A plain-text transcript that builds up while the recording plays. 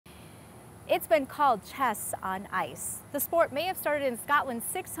It's been called chess on ice. The sport may have started in Scotland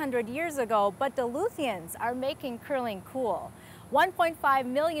 600 years ago, but Duluthians are making curling cool. 1.5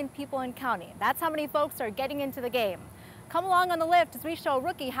 million people and counting. That's how many folks are getting into the game. Come along on the lift as we show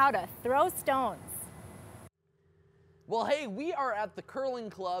Rookie how to throw stones. Well, hey, we are at the curling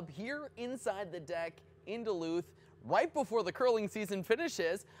club here inside the deck in Duluth, right before the curling season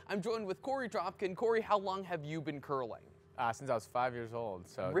finishes. I'm joined with Corey Dropkin. Corey, how long have you been curling? Since I was 5 years old,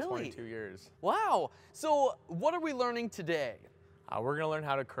 so really? 22 years. Wow. So what are we learning today? We're going to learn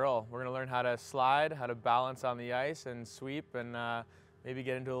how to curl. We're going to learn how to slide, how to balance on the ice and sweep, and maybe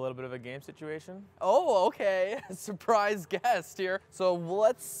get into a little bit of a game situation. Oh, okay. Surprise guest here. So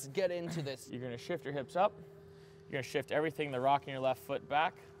let's get into this. You're going to shift your hips up. You're going to shift everything, the rock in your left foot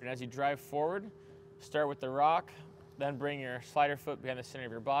back. And as you drive forward, start with the rock, then bring your slider foot behind the center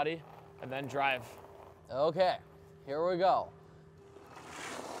of your body, and then drive. Okay. Here we go.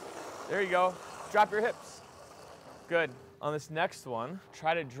 There you go. Drop your hips. Good. On this next one,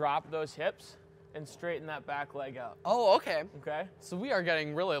 try to drop those hips and straighten that back leg out. Oh, okay. Okay? So we are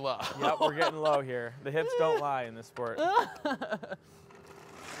getting really low. Yep, we're getting low here. The hips don't lie in this sport.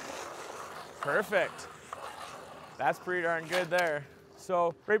 Perfect. That's pretty darn good there.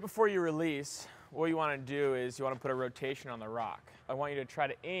 So right before you release, what you want to do is you want to put a rotation on the rock. I want you to try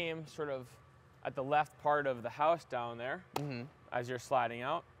to aim sort of at the left part of the house down there as you're sliding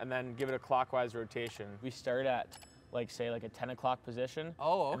out, and then give it a clockwise rotation. We start at say a 10 o'clock position.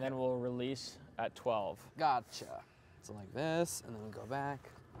 Oh, okay. And then we'll release at 12. Gotcha. So like this, and then we go back.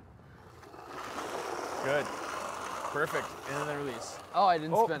 Good. Perfect. And then release. Oh, I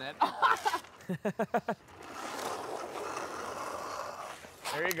didn't spin it.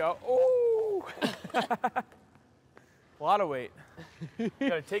 There you go. Oh! A lot of weight. You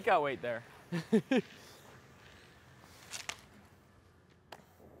got a takeout weight there.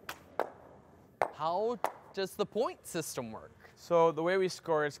 How does the point system work? So the way we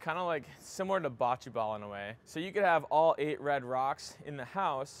score is kind of like similar to bocce ball in a way. So you could have all 8 red rocks in the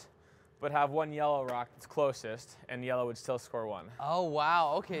house, but have 1 yellow rock that's closest, and yellow would still score 1. Oh,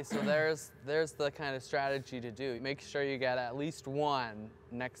 wow. Okay, so there's the kind of strategy to do. Make sure you get at least 1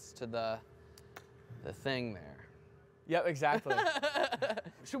 next to the thing there. Yep, exactly.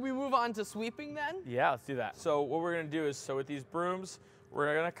 Should we move on to sweeping then? Yeah, let's do that. So what we're gonna do is, with these brooms,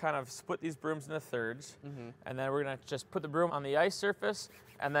 we're gonna kind of split these brooms into thirds, and then we're gonna just put the broom on the ice surface,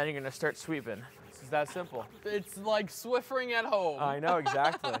 and then you're gonna start sweeping. It's that simple. It's like Swiffering at home. I know,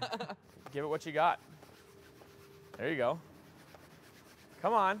 exactly. Give it what you got. There you go.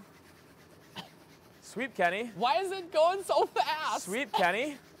 Come on. Sweep, Kenny. Why is it going so fast? Sweep,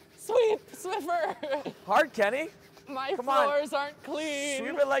 Kenny. Sweep, Swiffer. Hard, Kenny. My Come floors aren't clean.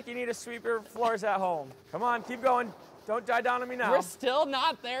 Sweep it like you need to sweep your floors at home. Come on, keep going. Don't die down on me now. We're still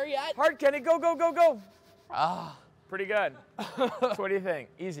not there yet. Hard, Kenny. Go, go, go, go. Ah. Pretty good. So what do you think?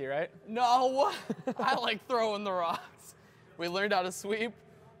 Easy, right? No. I like throwing the rocks. We learned how to sweep.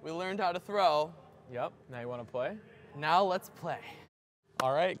 We learned how to throw. Yep. Now you want to play? Now let's play.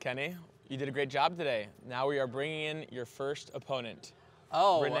 All right, Kenny. You did a great job today. Now we are bringing in your first opponent.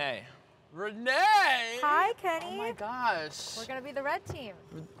 Oh. Renee. Renee! Hi, Kenny. Oh my gosh. We're gonna be the red team.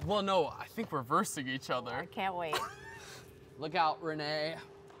 Well, no, I think we're versing each other. I can't wait. Look out, Renee.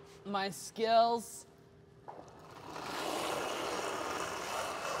 My skills.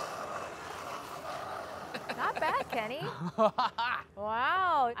 Not bad, Kenny.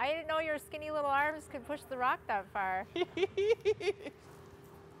 Wow, I didn't know your skinny little arms could push the rock that far.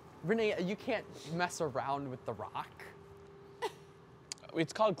 Renee, you can't mess around with the rock.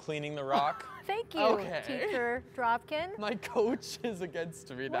 It's called cleaning the rock. Thank you, Okay. Teacher Dropkin. My coach is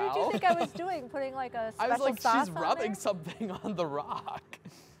against me now. What did you think I was doing? Putting like a special I was like, sauce she's on rubbing there? something on the rock.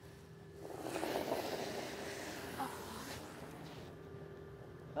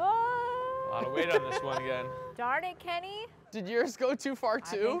 Oh. A lot of weight on this one again. Darn it, Kenny. Did yours go too far I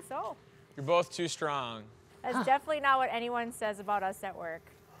too? think so. You're both too strong. That's definitely not what anyone says about us at work.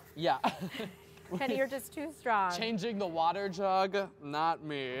 Yeah. Kenny, you're just too strong. Changing the water jug, not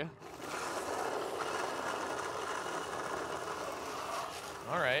me.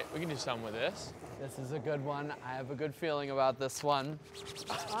 All right, we can do something with this. This is a good one. I have a good feeling about this one.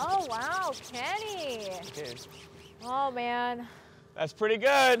 Oh, wow, Kenny. Okay. Oh, man. That's pretty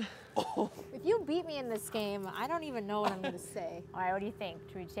good. If you beat me in this game, I don't even know what I'm going to say. All right, what do you think?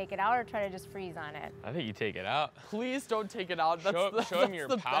 Should we take it out or try to just freeze on it? I think you take it out. Please don't take it out. That's Show him your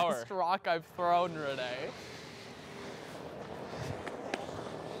the power. best rock I've thrown, Renee.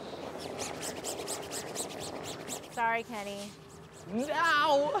 Sorry, Kenny.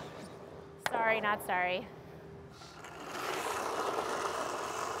 Now! Sorry, not sorry.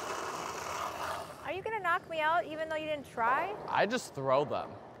 knock me out even though you didn't try? I just throw them.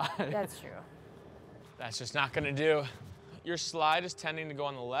 That's true. That's just not gonna do. Your slide is tending to go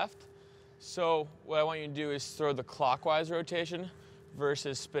on the left. So what I want you to do is throw the clockwise rotation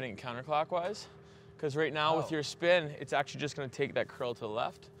versus spinning counterclockwise. Because right now with your spin, it's actually just gonna take that curl to the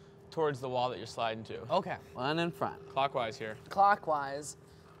left towards the wall that you're sliding to. Okay, one in front. Clockwise here. Clockwise.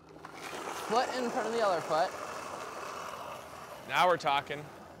 Foot in front of the other foot. Now we're talking.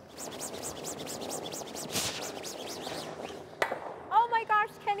 Oh my gosh,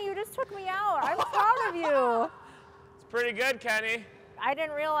 Kenny, you just took me out. I'm proud of you. It's pretty good, Kenny. I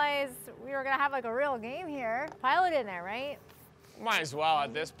didn't realize we were gonna have like a real game here. Pilot in there, right? Might as well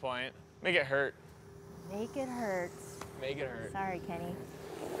at this point. Make it hurt. Make it hurt. Make it hurt. Sorry, Kenny.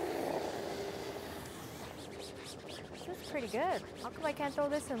 This is pretty good. How come I can't throw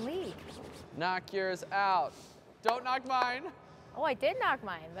this in league? Knock yours out. Don't knock mine. Oh, I did knock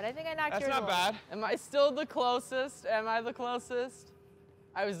mine, but I think I knocked That's yours not away. bad. Am I still the closest? Am I the closest?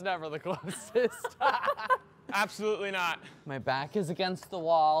 I was never the closest. Absolutely not. My back is against the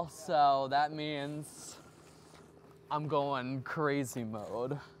wall, so that means I'm going crazy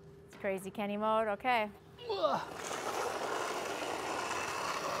mode. It's crazy Kenny mode, okay. Ugh.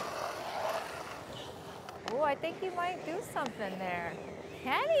 Oh, I think you might do something there.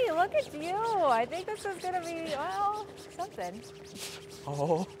 Kenny, look at you. I think this is gonna be, well, something.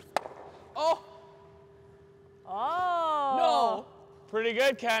 Oh. Oh. Oh. No. Pretty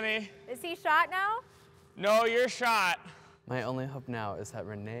good, Kenny. Is he shot now? No, you're shot. My only hope now is that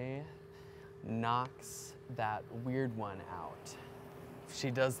Renee knocks that weird one out. If she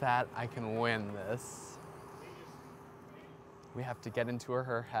does that, I can win this. We have to get into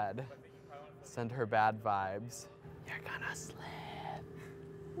her head, send her bad vibes. You're gonna slip.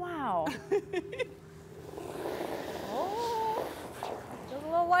 Wow. Oh, just a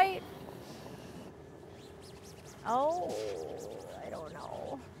little light. Oh, I don't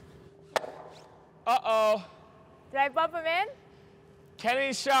know. Uh-oh. Did I bump him in?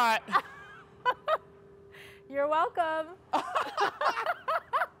 Kenny's shot. You're welcome.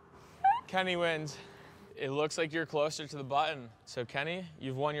 Kenny wins. It looks like you're closer to the button. So Kenny,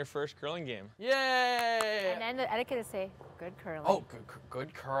 you've won your first curling game. Yay! And then the etiquette is say, good curling. Oh,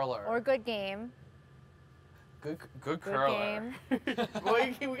 good curler. Or good game. Good Good curler. game. Well,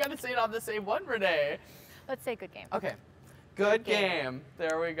 we gotta say it on the same one, Renee. Let's say good game. Okay. Good game.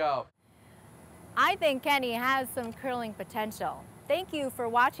 There we go. I think Kenny has some curling potential. Thank you for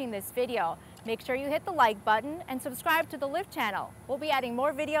watching this video. Make sure you hit the like button and subscribe to the Lift channel. We'll be adding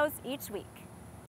more videos each week.